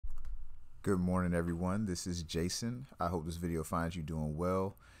Good morning, everyone. This is Jason. I hope this video finds you doing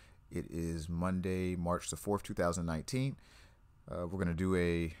well. It is Monday, March the 4th, 2019. We're going to do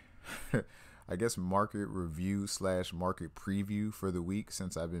a, I guess, market review / market preview for the week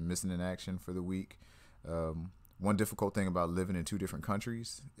since I've been missing in action for the week. One difficult thing about living in two different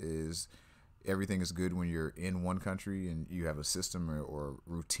countries is everything is good when you're in one country and you have a system or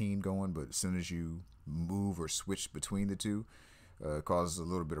routine going, but as soon as you move or switch between the two, causes a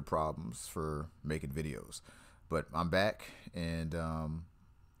little bit of problems for making videos. But I'm back, and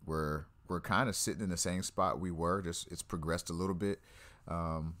we're kind of sitting in the same spot we were. Just it's progressed a little bit,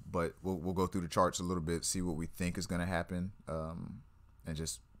 but we'll go through the charts a little bit, see what we think is going to happen, and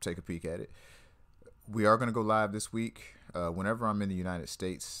just take a peek at it. We are going to go live this week. Whenever I'm in the United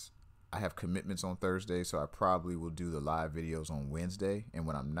States, I have commitments on Thursday, so I probably will do the live videos on Wednesday. And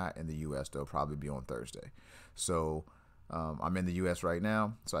when I'm not in the U.S., they'll probably be on Thursday. So I'm in the U.S. right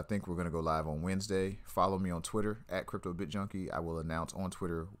now, so I think we're going to go live on Wednesday. Follow me on Twitter at Junky. I will announce on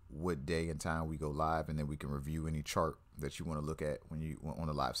Twitter what day and time we go live, and then we can review any chart that you want to look at when you on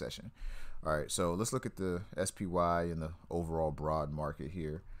the live session. All right, so let's look at the SPY and the overall broad market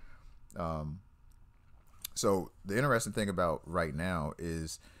here. So the interesting thing about right now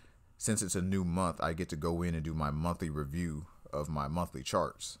is, since it's a new month, I get to go in and do my monthly review of my monthly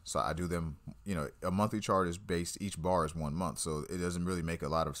charts. So I do them, a monthly chart is based, each bar is 1 month. So it doesn't really make a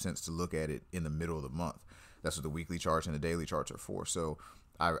lot of sense to look at it in the middle of the month. That's what the weekly charts and the daily charts are for. So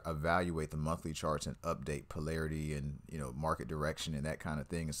I evaluate the monthly charts and update polarity and, market direction and that kind of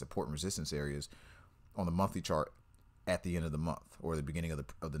thing, and support and resistance areas on the monthly chart at the end of the month or the beginning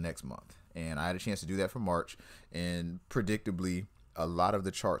of the next month. And I had a chance to do that for March, and predictably, a lot of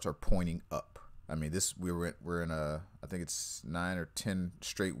the charts are pointing up. I mean, we're in I think it's 9 or 10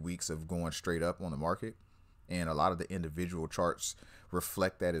 straight weeks of going straight up on the market, and a lot of the individual charts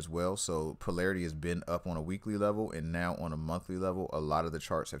reflect that as well. So polarity has been up on a weekly level, and now on a monthly level, a lot of the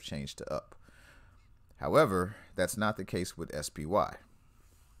charts have changed to up. However, that's not the case with SPY.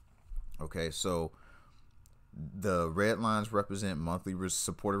 Okay, so the red lines represent monthly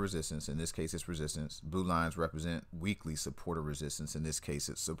support or resistance. In this case, it's resistance. Blue lines represent weekly support or resistance. In this case,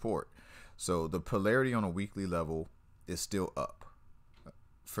 it's support. So the polarity on a weekly level is still up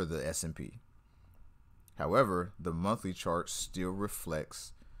for the S&P. However, the monthly chart still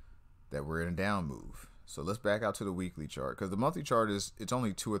reflects that we're in a down move. So let's back out to the weekly chart, because the monthly chart it's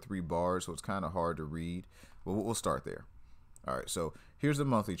only 2 or 3 bars, so it's kind of hard to read. But we'll start there. All right, so here's the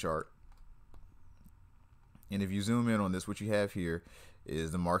monthly chart. And if you zoom in on this, what you have here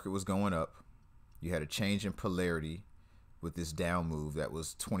is the market was going up. You had a change in polarity with this down move that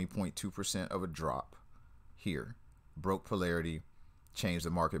was 20.2% of a drop here. Broke polarity, changed the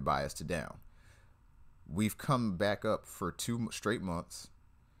market bias to down. We've come back up for 2 straight months,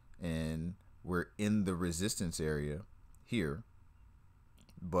 and we're in the resistance area here.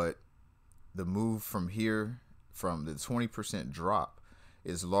 But the move from here, from the 20% drop,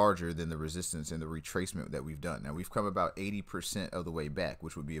 is larger than the resistance and the retracement that we've done. Now, we've come about 80% of the way back,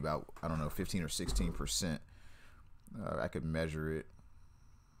 which would be about, I don't know, 15 or 16%. I could measure it.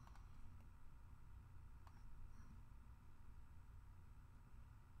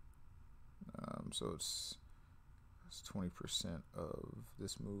 So it's 20% of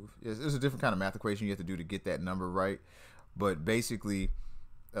this move. There's a different kind of math equation you have to do to get that number right. But basically,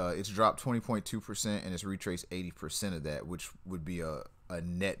 it's dropped 20.2% and it's retraced 80% of that, which would be a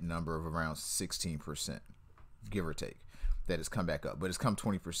net number of around 16%, give or take, that has come back up. But it's come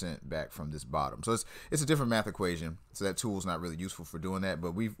 20% back from this bottom. So it's a different math equation. So that tool is not really useful for doing that.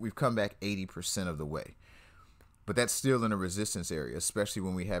 But we've come back 80% of the way. But that's still in a resistance area, especially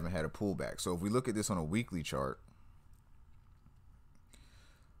when we haven't had a pullback. So if we look at this on a weekly chart,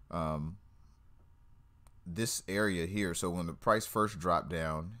 this area here, so when the price first dropped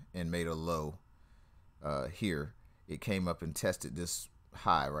down and made a low here, it came up and tested this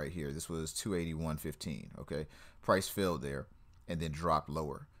high right here. This was 281.15. Okay, price failed there and then dropped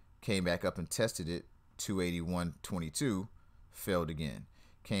lower, came back up and tested it, 281.22, failed again,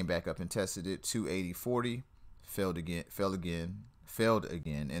 came back up and tested it, 280.40, failed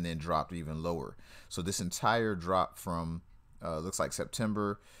again, and then dropped even lower. So this entire drop from looks like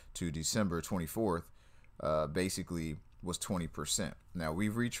September to December 24th basically was 20%. Now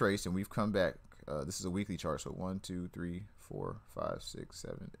we've retraced and we've come back. This is a weekly chart, so 1, 2, 3, 4, 5, 6,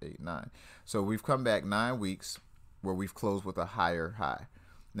 7, 8, 9. So we've come back 9 weeks where we've closed with a higher high.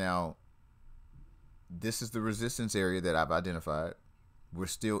 Now, this is the resistance area that I've identified. We're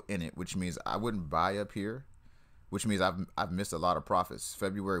still in it, which means I wouldn't buy up here, which means I've missed a lot of profits.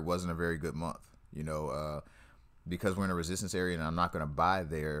 February wasn't a very good month. because we're in a resistance area and I'm not going to buy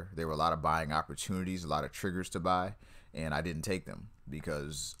there. There were a lot of buying opportunities, a lot of triggers to buy, and I didn't take them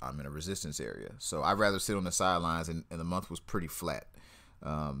because I'm in a resistance area. So I'd rather sit on the sidelines, and the month was pretty flat.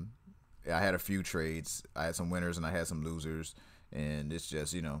 I had a few trades. I had some winners and I had some losers, and it's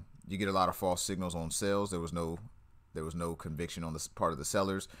just, you know, you get a lot of false signals on sales. There was no conviction on the part of the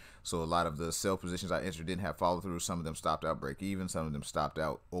sellers. So a lot of the sell positions I entered didn't have follow through. Some of them stopped out break even. Some of them stopped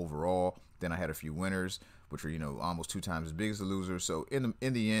out overall. Then I had a few winners, which were, you know, almost 2 times as big as the losers. So in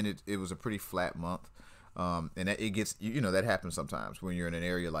the end, it was a pretty flat month. And it gets, you know, that happens sometimes when you're in an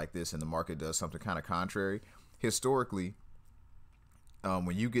area like this and the market does something kind of contrary. Historically,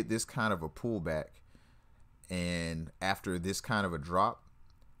 when you get this kind of a pullback and after this kind of a drop,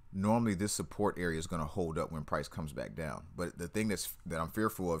 normally this support area is going to hold up when price comes back down. But the thing that I'm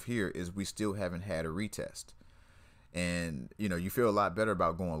fearful of here is we still haven't had a retest. And, you know, you feel a lot better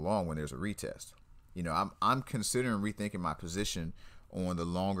about going long when there's a retest. You know, I'm considering rethinking my position on the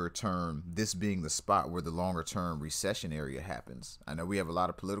longer term, this being the spot where the longer term recession area happens. I know we have a lot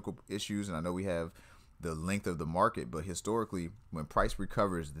of political issues, and I know we have the length of the market, but historically, when price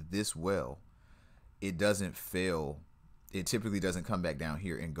recovers this well, it doesn't fail. It typically doesn't come back down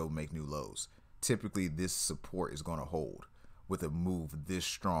here and go make new lows. Typically, this support is going to hold with a move this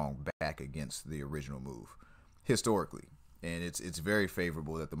strong back against the original move, historically. And it's very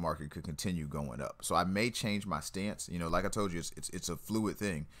favorable that the market could continue going up. So I may change my stance. You know, like I told you, it's a fluid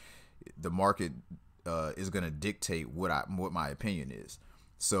thing. The market is going to dictate what my opinion is.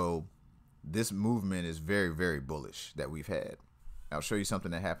 So this movement is very, very bullish that we've had. I'll show you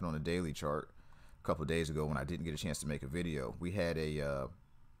something that happened on the daily chart a couple of days ago when I didn't get a chance to make a video. We had a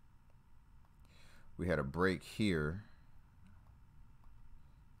break here.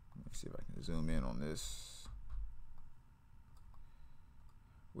 Let me see if I can zoom in on this.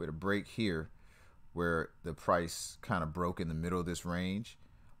 We had a break here where the price kind of broke in the middle of this range,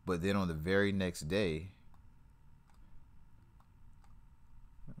 but then on the very next day,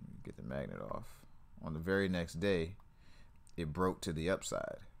 let me get the magnet off. On the very next day, it broke to the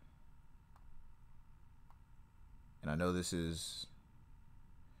upside. And I know this is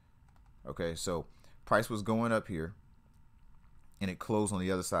okay, so price was going up here and it closed on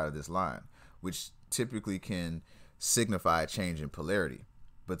the other side of this line, which typically can signify a change in polarity.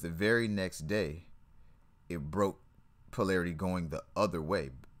 But the very next day, it broke polarity going the other way.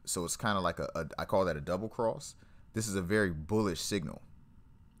 So it's kind of like I call that a double cross. This is a very bullish signal,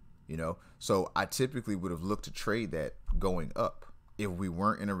 you know. So I typically would have looked to trade that going up. If we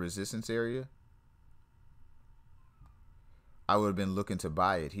weren't in a resistance area, I would have been looking to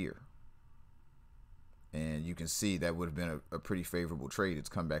buy it here. And you can see that would have been a pretty favorable trade. It's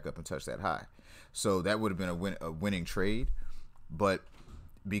come back up and touched that high. So that would have been a winning trade. But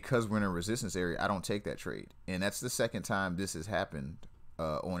because we're in a resistance area, I don't take that trade. And that's the second time this has happened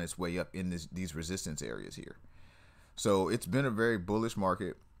on its way up in these resistance areas here. So it's been a very bullish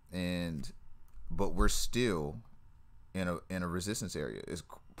market, but we're still in a resistance area. It's,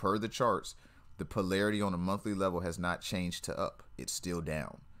 per the charts, the polarity on a monthly level has not changed to up. It's still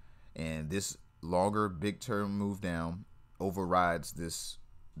down. And this longer big term move down overrides this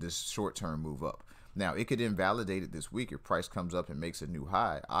short term move up. Now, it could invalidate it this week if price comes up and makes a new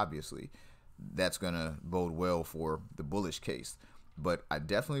high. Obviously, that's going to bode well for the bullish case. But I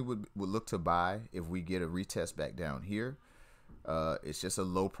definitely would look to buy if we get a retest back down here. It's just a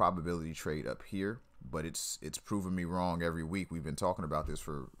low probability trade up here, but it's proven me wrong every week. We've been talking about this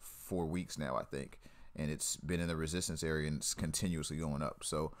for 4 weeks now, I think, and it's been in the resistance area and it's continuously going up.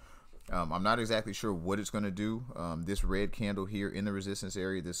 So I'm not exactly sure what it's going to do. This red candle here in the resistance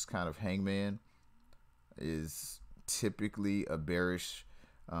area, this kind of hangman, is typically a bearish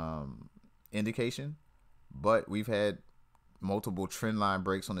indication, but we've had multiple trend line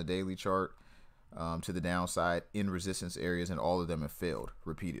breaks on the daily chart to the downside in resistance areas, and all of them have failed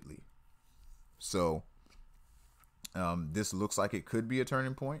repeatedly. So this looks like it could be a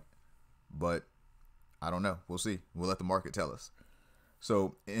turning point, but I don't know. We'll see. We'll let the market tell us.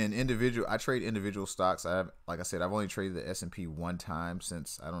 So I trade individual stocks. Like I said, I've only traded the S&P one time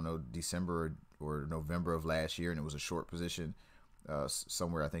since, I don't know, December or November of last year, and it was a short position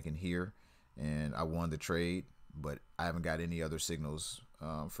somewhere, I think, in here, and I won the trade, but I haven't got any other signals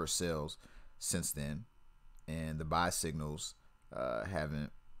for sales since then, and the buy signals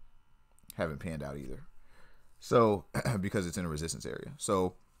haven't panned out either. So because it's in a resistance area.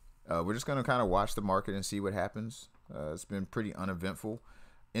 So we're just going to kind of watch the market and see what happens. It's been pretty uneventful.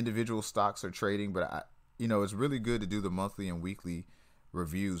 Individual stocks are trading, but it's really good to do the monthly and weekly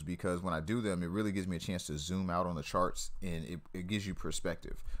reviews, because when I do them, it really gives me a chance to zoom out on the charts, and it gives you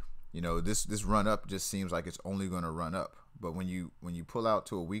perspective. You know, this run up just seems like it's only going to run up. But when you pull out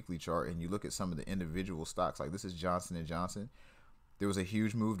to a weekly chart and you look at some of the individual stocks, like this is Johnson and Johnson, there was a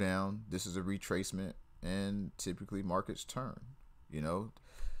huge move down. This is a retracement, and typically markets turn. You know,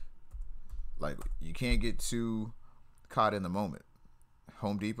 like you can't get too caught in the moment.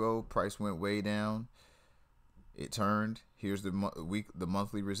 Home Depot price went way down. It turned. Here's the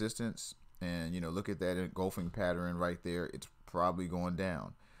monthly resistance, and you know, look at that engulfing pattern right there. It's probably going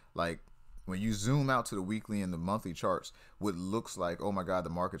down. Like when you zoom out to the weekly and the monthly charts, what looks like, oh my God, the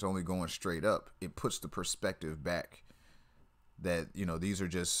market's only going straight up, it puts the perspective back that, you know, these are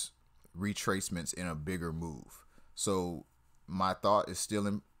just retracements in a bigger move. So my thought is still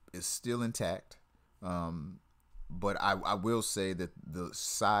intact. But I will say that the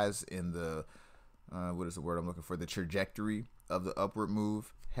size and the what is the word I'm looking for? The trajectory of the upward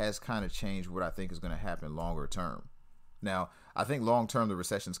move has kind of changed what I think is going to happen longer term. Now, I think long term the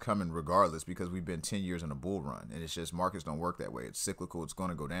recession's coming regardless, because we've been 10 years in a bull run, and it's just markets don't work that way. It's cyclical. It's going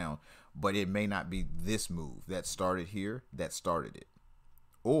to go down, but it may not be this move that started here that started it.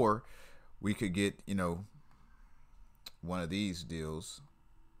 Or we could get, you know, one of these deals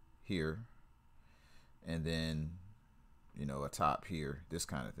here, and then, you know, a top here, this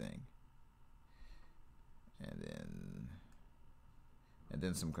kind of thing. And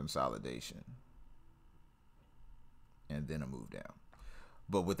then some consolidation, and then a move down.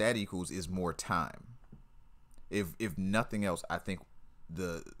 But what that equals is more time. If nothing else, I think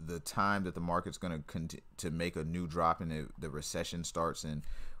the time that the market's going to make a new drop and the recession starts and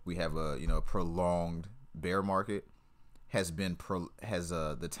we have a, you know, a prolonged bear market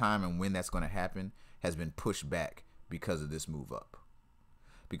the time and when that's going to happen has been pushed back because of this move up.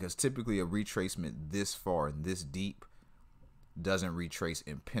 Because typically a retracement this far and this deep doesn't retrace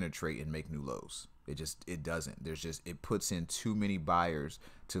and penetrate and make new lows. It doesn't. It puts in too many buyers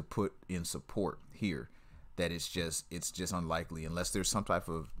to put in support here that it's just unlikely, unless there's some type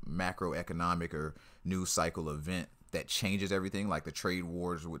of macroeconomic or news cycle event that changes everything, like the trade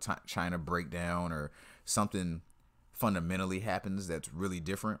wars with China break down, or something fundamentally happens that's really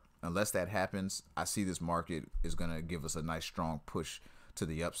different. Unless that happens, I see this market is going to give us a nice strong push to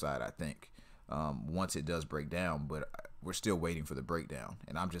the upside, I think, once it does break down. But we're still waiting for the breakdown,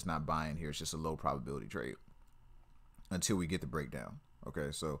 and I'm just not buying here. It's just a low probability trade until we get the breakdown.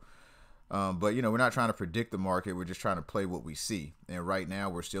 Okay, so but you know, we're not trying to predict the market. We're just trying to play what we see, and right now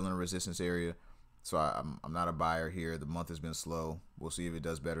we're still in a resistance area. So I'm not a buyer here. The month has been slow. We'll see if it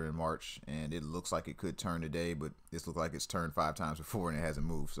does better in March, and it looks like it could turn today, but this looks like it's turned 5 times before and it hasn't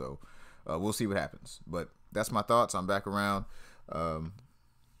moved. So we'll see what happens. But that's my thoughts. I'm back around.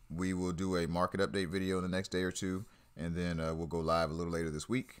 We will do a market update video in the next day or two, and then we'll go live a little later this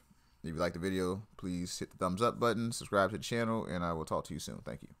week. If you like the video, please hit the thumbs up button, subscribe to the channel, and I will talk to you soon.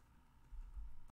 Thank you.